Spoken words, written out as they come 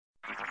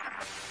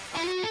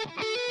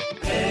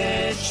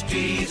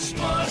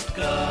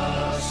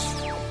Smartcast.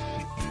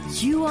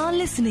 You are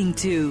listening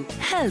to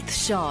Health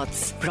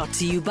Shots brought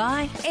to you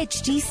by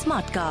HT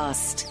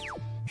Smartcast.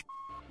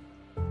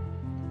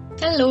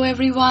 Hello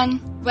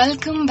everyone,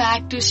 welcome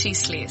back to She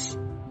Slays.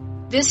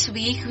 This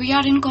week we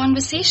are in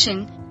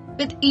conversation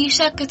with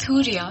Isha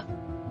Kathuria,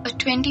 a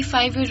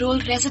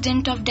 25-year-old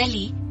resident of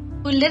Delhi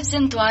who lives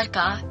in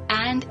Dwarka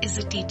and is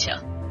a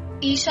teacher.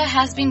 Isha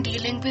has been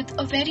dealing with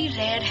a very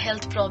rare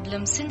health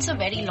problem since a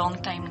very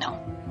long time now.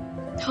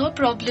 Her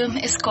problem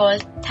is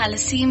called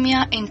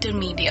thalassemia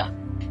intermedia,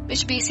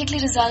 which basically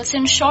results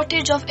in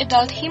shortage of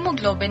adult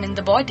hemoglobin in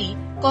the body,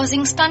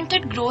 causing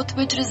stunted growth,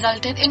 which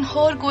resulted in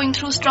her going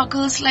through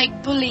struggles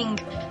like bullying,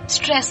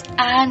 stress,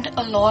 and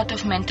a lot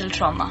of mental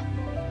trauma.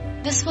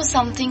 This was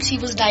something she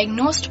was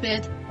diagnosed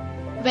with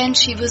when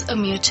she was a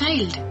mere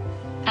child,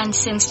 and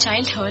since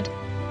childhood,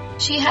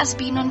 she has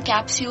been on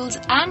capsules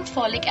and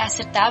folic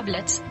acid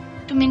tablets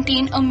to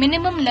maintain a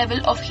minimum level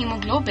of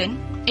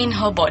hemoglobin in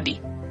her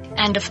body.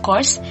 And of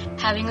course,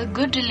 having a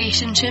good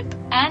relationship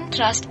and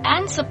trust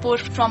and support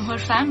from her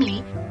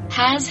family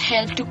has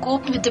helped to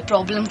cope with the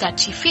problems that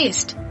she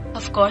faced.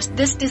 Of course,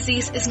 this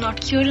disease is not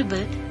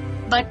curable,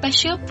 but by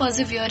sheer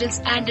perseverance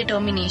and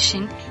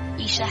determination,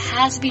 Isha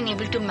has been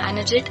able to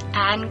manage it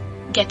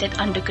and get it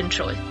under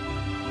control.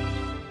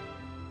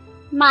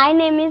 My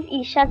name is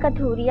Isha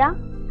Kathuria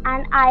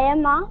and I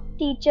am a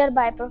teacher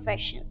by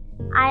profession.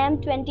 I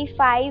am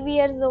 25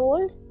 years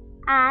old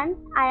and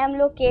I am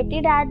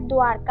located at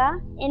Dwarka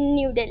in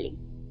New Delhi.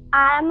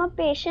 I am a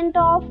patient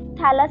of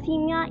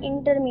thalassemia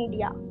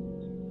intermedia,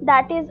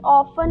 that is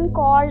often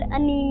called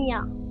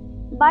anemia,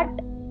 but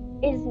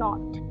is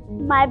not.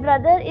 My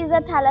brother is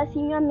a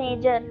thalassemia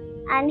major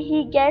and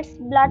he gets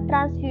blood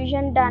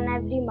transfusion done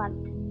every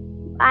month.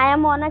 I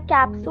am on a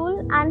capsule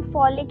and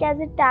folic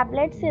acid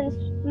tablet since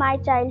my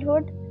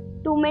childhood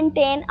to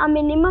maintain a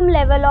minimum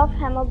level of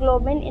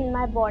hemoglobin in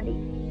my body.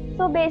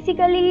 So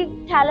basically,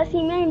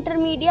 thalassemia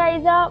intermedia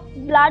is a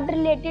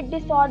blood-related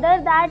disorder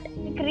that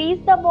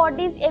decreases the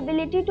body's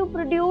ability to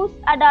produce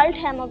adult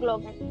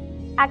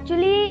hemoglobin.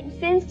 Actually,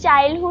 since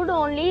childhood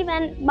only,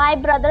 when my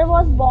brother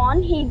was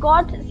born, he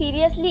got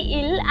seriously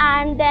ill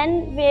and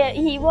then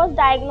he was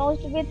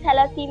diagnosed with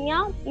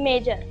thalassemia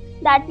major.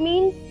 That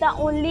means the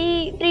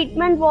only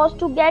treatment was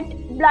to get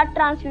blood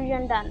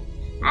transfusion done.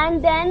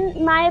 And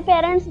then my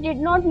parents did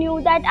not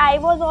knew that I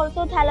was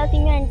also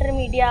thalassemia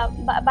intermedia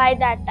by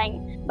that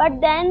time.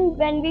 But then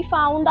when we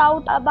found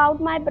out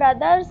about my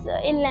brother's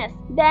illness,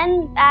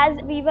 then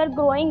as we were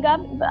growing up,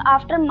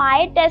 after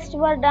my tests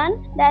were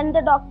done, then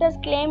the doctors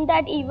claimed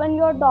that even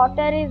your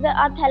daughter is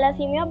a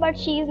thalassemia, but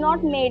she is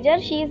not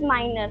major, she is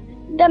minor.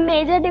 The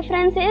major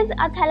difference is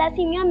a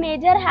thalassemia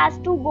major has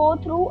to go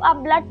through a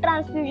blood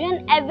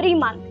transfusion every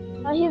month.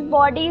 His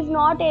body is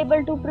not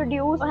able to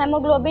produce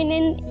hemoglobin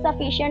in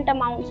sufficient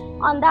amounts.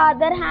 On the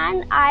other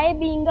hand, I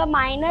being a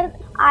minor,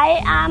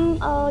 I am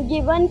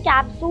given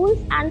capsules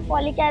and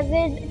folic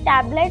acid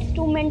tablets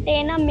to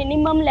maintain a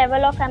minimum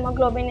level of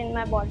hemoglobin in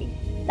my body.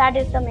 That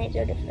is the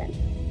major difference.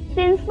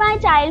 Since my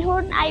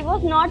childhood, I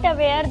was not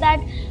aware that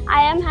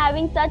I am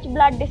having such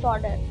blood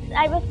disorder.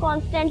 I was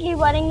constantly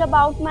worrying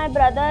about my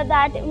brother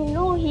that,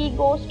 he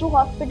goes to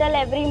hospital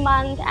every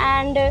month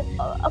and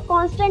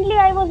constantly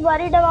I was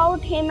worried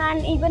about him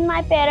and even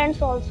my parents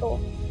also.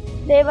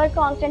 They were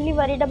constantly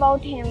worried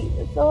about him.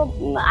 So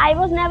I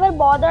was never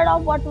bothered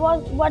of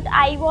what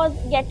I was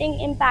getting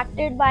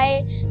impacted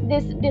by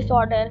this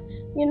disorder.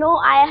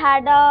 I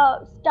had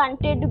a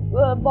stunted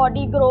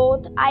body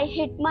growth. I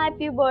hit my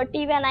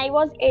puberty when I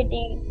was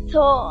 18.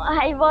 So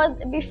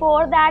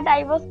before that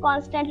I was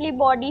constantly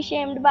body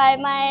shamed by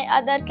my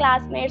other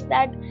classmates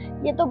that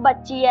ye to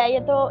bachchi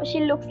hai,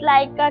 she looks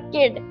like a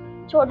kid,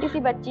 choti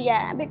si bachchi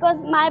hai, because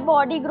my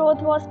body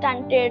growth was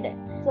stunted.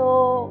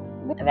 So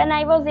when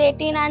I was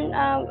 18 and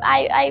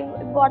I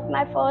got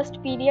my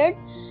first period,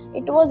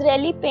 it was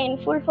really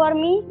painful for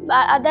me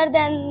other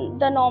than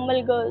the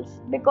normal girls,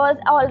 because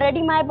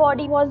already my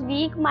body was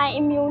weak, my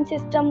immune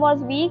system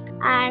was weak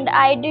and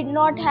I did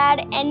not had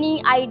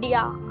any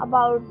idea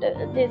about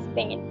this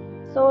pain.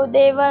 So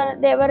they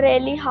were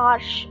really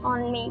harsh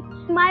on me.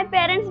 My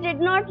parents did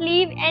not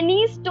leave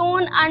any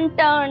stone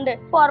unturned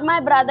for my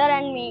brother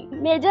and me.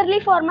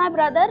 Majorly for my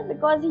brother,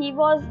 because he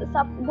was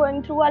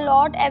going through a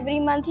lot. Every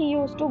month he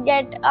used to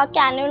get a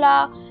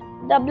cannula,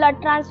 the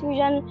blood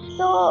transfusion.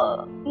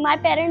 So my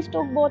parents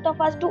took both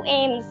of us to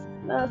AIIMS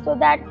so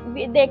that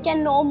they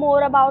can know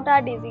more about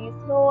our disease.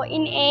 So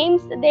in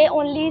AIIMS, they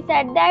only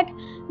said that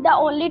the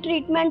only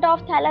treatment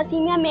of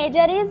thalassemia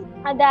major is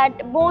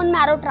that bone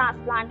marrow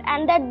transplant,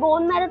 and that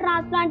bone marrow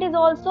transplant is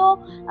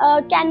also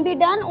can be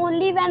done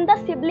only when the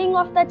sibling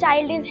of the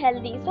child is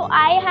healthy. So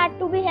I had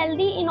to be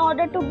healthy in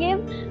order to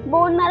give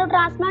bone marrow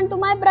transplant to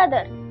my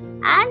brother,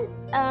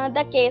 and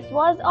the case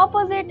was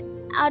opposite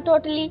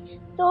totally.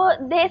 So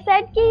they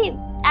said ki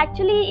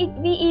actually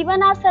we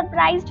even are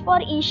surprised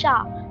for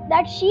Isha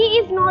that she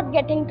is not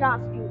getting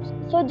transfused.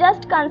 So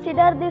just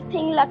consider this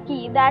thing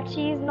lucky that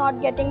she is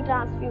not getting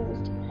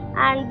transfused.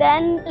 And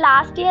then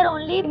last year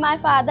only my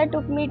father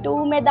took me to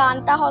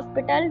Medanta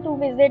hospital to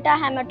visit a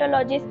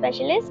hematology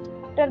specialist.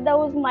 After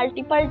those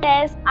multiple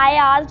tests, I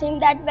asked him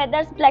that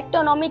whether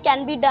splectonomy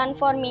can be done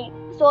for me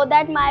so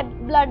that my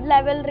blood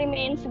level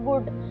remains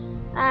good.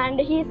 And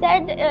he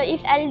said,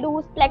 if I'll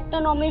do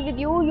splectonomy with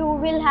you, you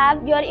will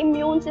have, your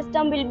immune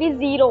system will be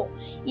zero,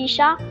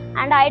 Isha,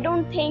 and I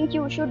don't think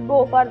you should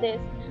go for this.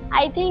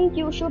 I think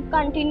you should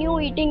continue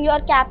eating your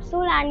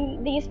capsule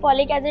and these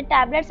folic acid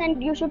tablets,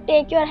 and you should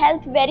take your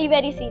health very,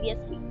 very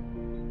seriously.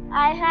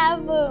 I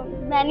have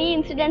many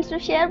incidents to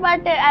share,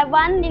 but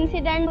one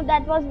incident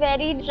that was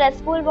very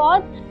stressful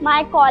was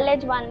my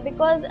college one,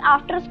 because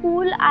after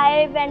school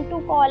I went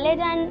to college,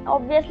 and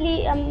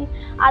obviously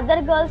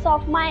other girls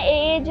of my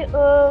age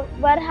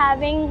were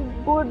having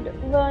good,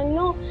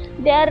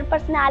 their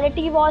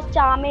personality was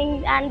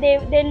charming and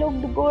they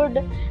looked good,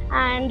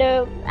 and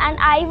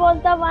I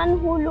was the one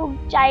who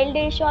looked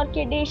childish or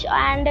kiddish,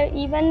 and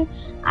even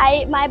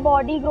my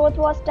body growth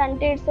was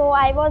stunted, so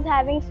I was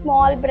having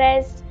small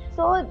breasts.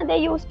 So they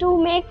used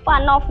to make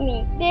fun of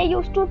me. They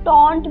used to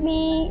taunt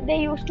me. They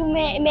used to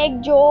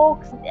make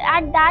jokes.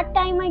 At that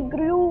time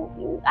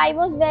I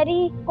was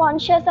very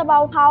conscious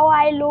about how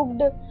I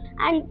looked.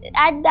 And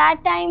at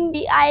that time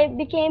I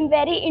became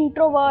very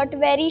introvert,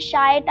 very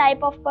shy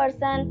type of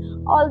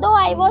person. Although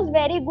I was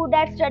very good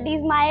at studies,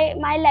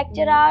 my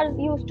lecturers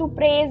used to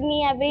praise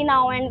me every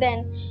now and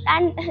then.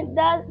 And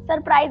the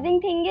surprising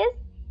thing is,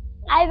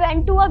 I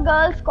went to a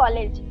girls'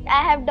 college.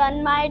 I have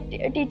done my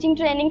teaching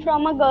training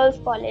from a girls'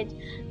 college.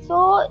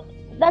 So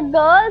the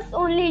girls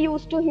only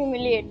used to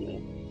humiliate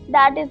me.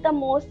 That is the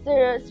most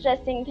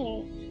stressing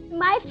thing.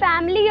 My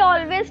family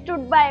always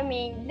stood by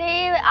me.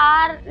 They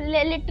are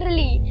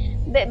literally,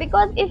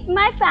 because if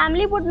my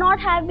family would not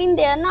have been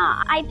there,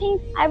 I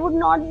think I would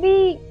not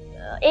be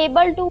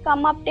able to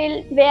come up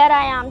till where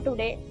I am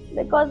today.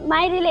 Because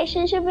my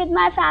relationship with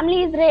my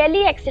family is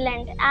really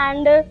excellent,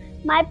 and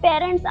my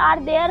parents are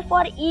there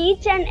for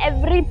each and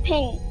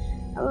everything.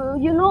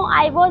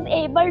 I was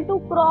able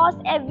to cross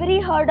every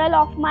hurdle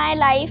of my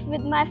life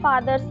with my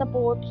father's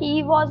support.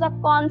 He was a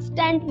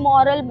constant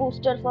moral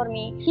booster for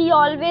me. He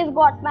always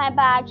got my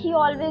back. He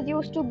always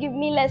used to give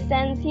me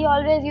lessons. He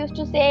always used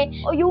to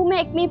say, "Oh, you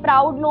make me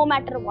proud no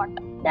matter what."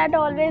 That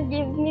always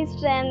gives me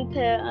strength,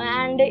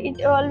 and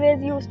it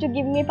always used to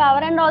give me power.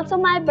 And also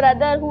my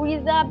brother, who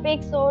is a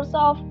big source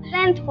of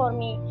strength for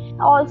me.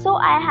 Also,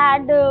 I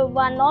had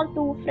one or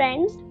two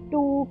friends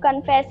to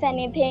confess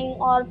anything,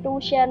 or to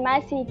share my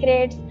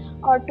secrets,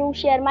 or to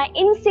share my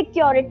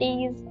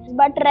insecurities.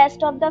 But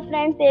rest of the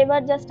friends, they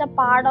were just a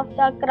part of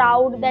the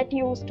crowd that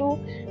used to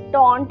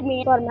taunt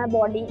me for my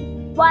body.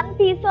 One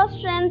piece of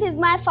strength is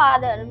my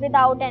father,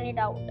 without any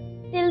doubt.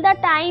 Till the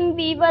time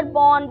we were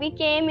born, we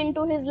came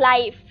into his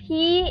life.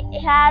 He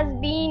has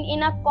been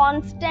in a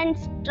constant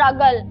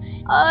struggle.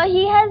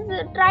 He has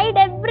tried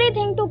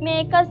everything to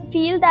make us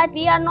feel that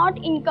we are not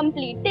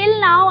incomplete. Till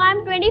now,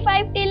 I'm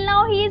 25, till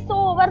now he is so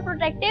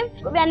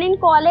overprotective. When in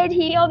college,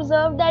 he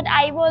observed that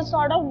I was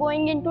sort of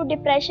going into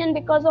depression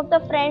because of the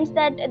friends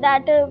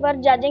that were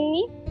judging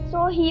me.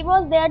 So he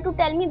was there to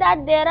tell me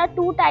that there are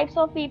two types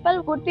of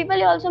people. Good people,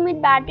 you also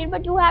meet bad people,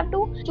 but you have to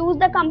choose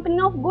the company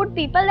of good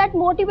people that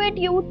motivate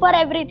you for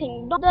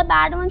everything. The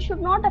bad ones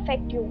should not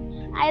affect you.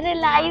 I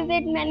realized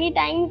it many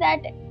times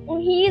that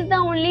he is the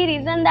only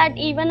reason that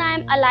even I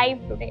am alive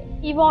today.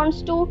 He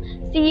wants to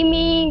see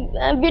me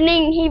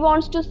winning. He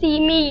wants to see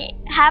me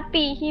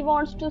happy. He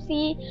wants to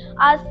see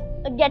us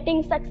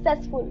getting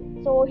successful.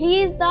 So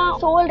he is the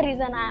sole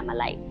reason I am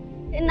alive.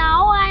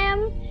 Now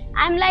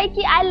I'm like,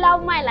 I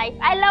love my life.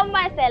 I love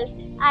myself.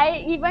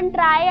 I even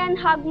try and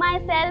hug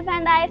myself,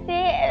 and I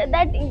say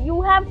that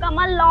you have come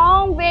a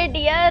long way,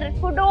 dear.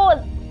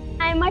 Kudos.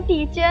 I'm a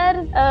teacher.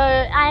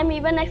 I am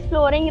even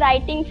exploring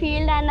writing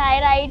field, and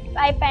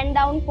I pen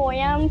down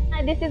poems.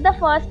 This is the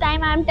first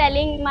time I'm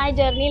telling my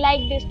journey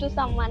like this to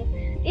someone.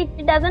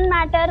 It doesn't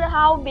matter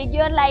how big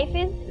your life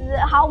is,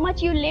 how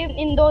much you live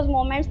in those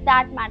moments,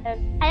 that matters.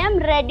 I am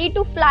ready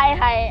to fly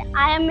high.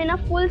 I am in a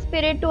full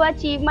spirit to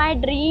achieve my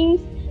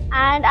dreams.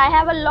 And I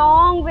have a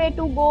long way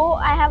to go.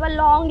 I have a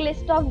long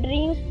list of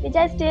dreams which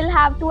I still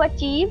have to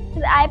achieve.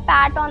 I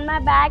pat on my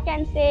back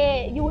and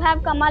say, you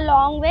have come a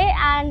long way,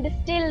 and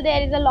still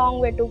there is a long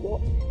way to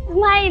go.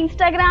 My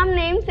Instagram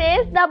name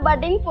says The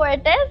Budding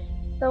Poetess.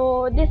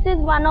 So this is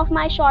one of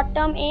my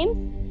short-term aims.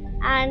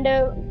 And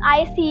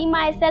I see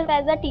myself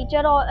as a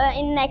teacher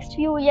in next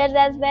few years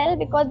as well,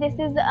 because this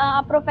is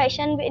a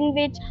profession in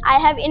which I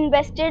have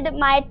invested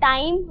my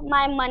time,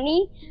 my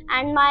money,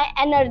 and my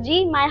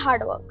energy, my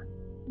hard work.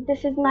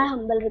 This is my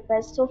humble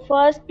request. So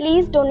first,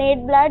 please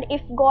donate blood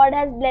if God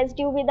has blessed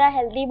you with a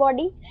healthy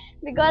body,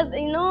 because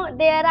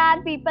there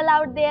are people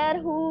out there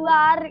who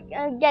are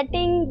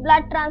getting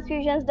blood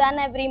transfusions done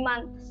every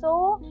month.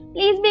 So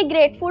please be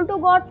grateful to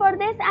God for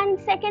this, and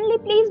secondly,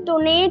 please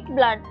donate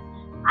blood.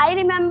 I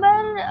remember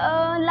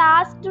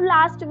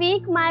last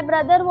week my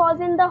brother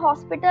was in the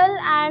hospital,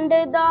 and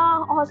the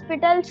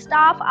hospital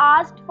staff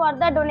asked for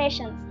the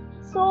donations.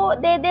 So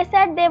they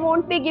said they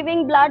won't be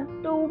giving blood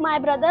to my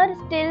brother.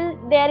 Still,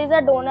 there is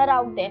a donor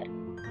out there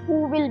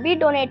who will be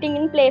donating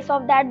in place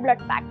of that blood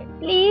packet.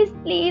 Please,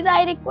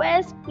 I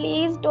request,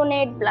 please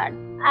donate blood.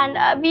 And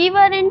we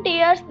were in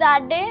tears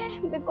that day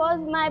because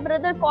my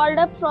brother called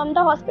up from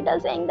the hospital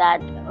saying that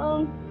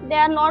they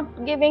are not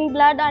giving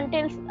blood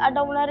until a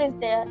donor is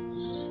there.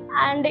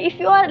 And if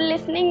you are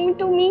listening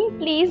to me,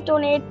 please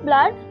donate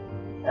blood.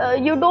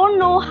 You don't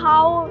know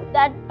how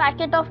that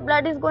packet of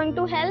blood is going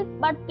to help,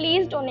 but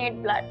please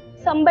donate blood.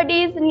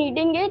 Somebody is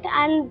needing it,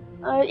 and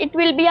it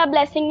will be a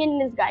blessing in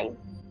disguise.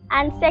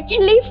 And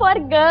secondly, for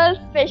girls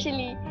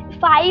especially,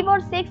 5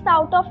 or 6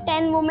 out of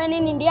 10 women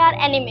in India are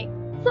anemic.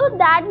 So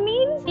that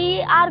means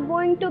we are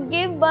going to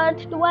give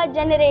birth to a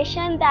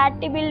generation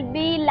that will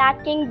be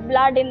lacking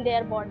blood in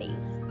their bodies.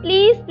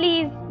 Please,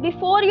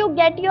 before you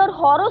get your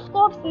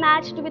horoscopes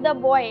matched with a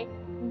boy,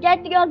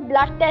 get your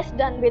blood test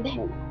done with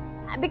him.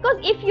 Because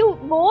if you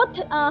both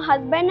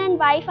husband and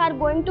wife are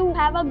going to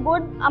have a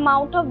good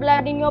amount of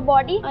blood in your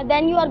body,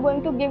 then you are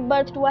going to give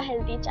birth to a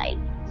healthy child.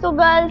 So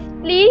girls,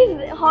 please,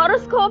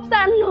 horoscopes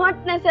are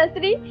not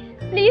necessary.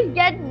 Please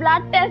get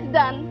blood test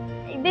done.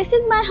 This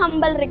is my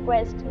humble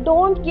request.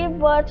 Don't give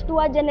birth to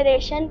a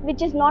generation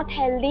which is not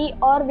healthy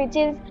or which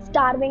is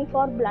starving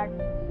for blood.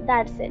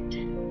 That's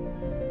it.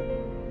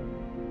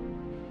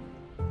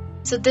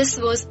 So this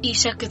was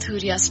Isha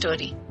Kathuria's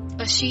story,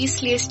 a She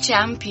Slays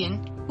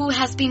champion who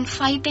has been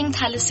fighting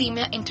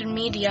thalassemia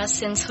intermedia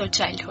since her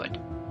childhood.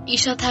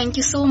 Isha, thank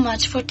you so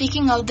much for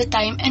taking out the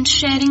time and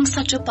sharing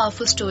such a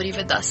powerful story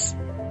with us.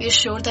 We are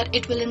sure that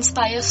it will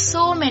inspire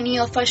so many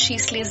of our She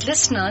Slays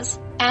listeners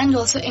and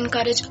also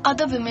encourage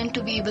other women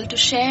to be able to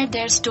share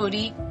their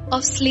story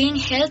of slaying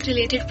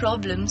health-related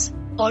problems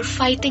or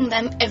fighting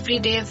them every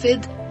day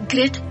with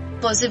grit,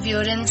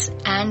 perseverance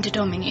and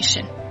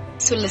determination.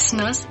 So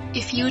listeners,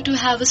 if you too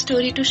have a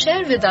story to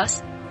share with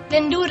us,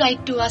 then do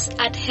write to us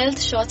at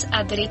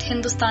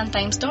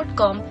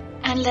healthshots@hindustantimes.com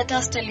and let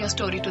us tell your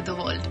story to the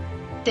world.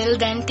 Till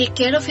then, take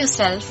care of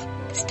yourself,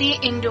 stay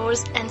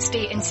indoors and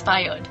stay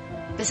inspired.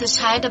 This is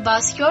Shahid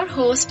Abbas, your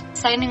host,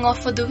 signing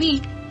off for the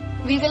week.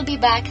 We will be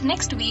back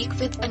next week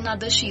with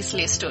another She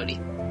Slays story.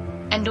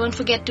 And don't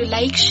forget to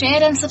like,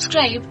 share and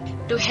subscribe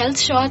to Health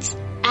Shots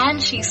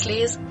and She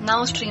Slays,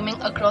 now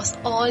streaming across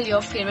all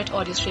your favorite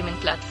audio streaming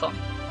platform.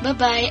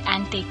 Bye-bye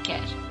and take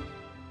care.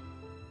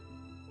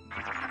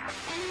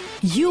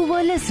 You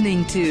were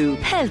listening to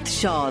Health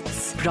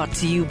Shots, brought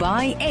to you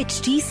by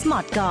HT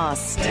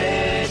Smartcast.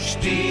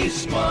 HT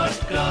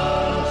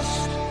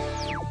Smartcast.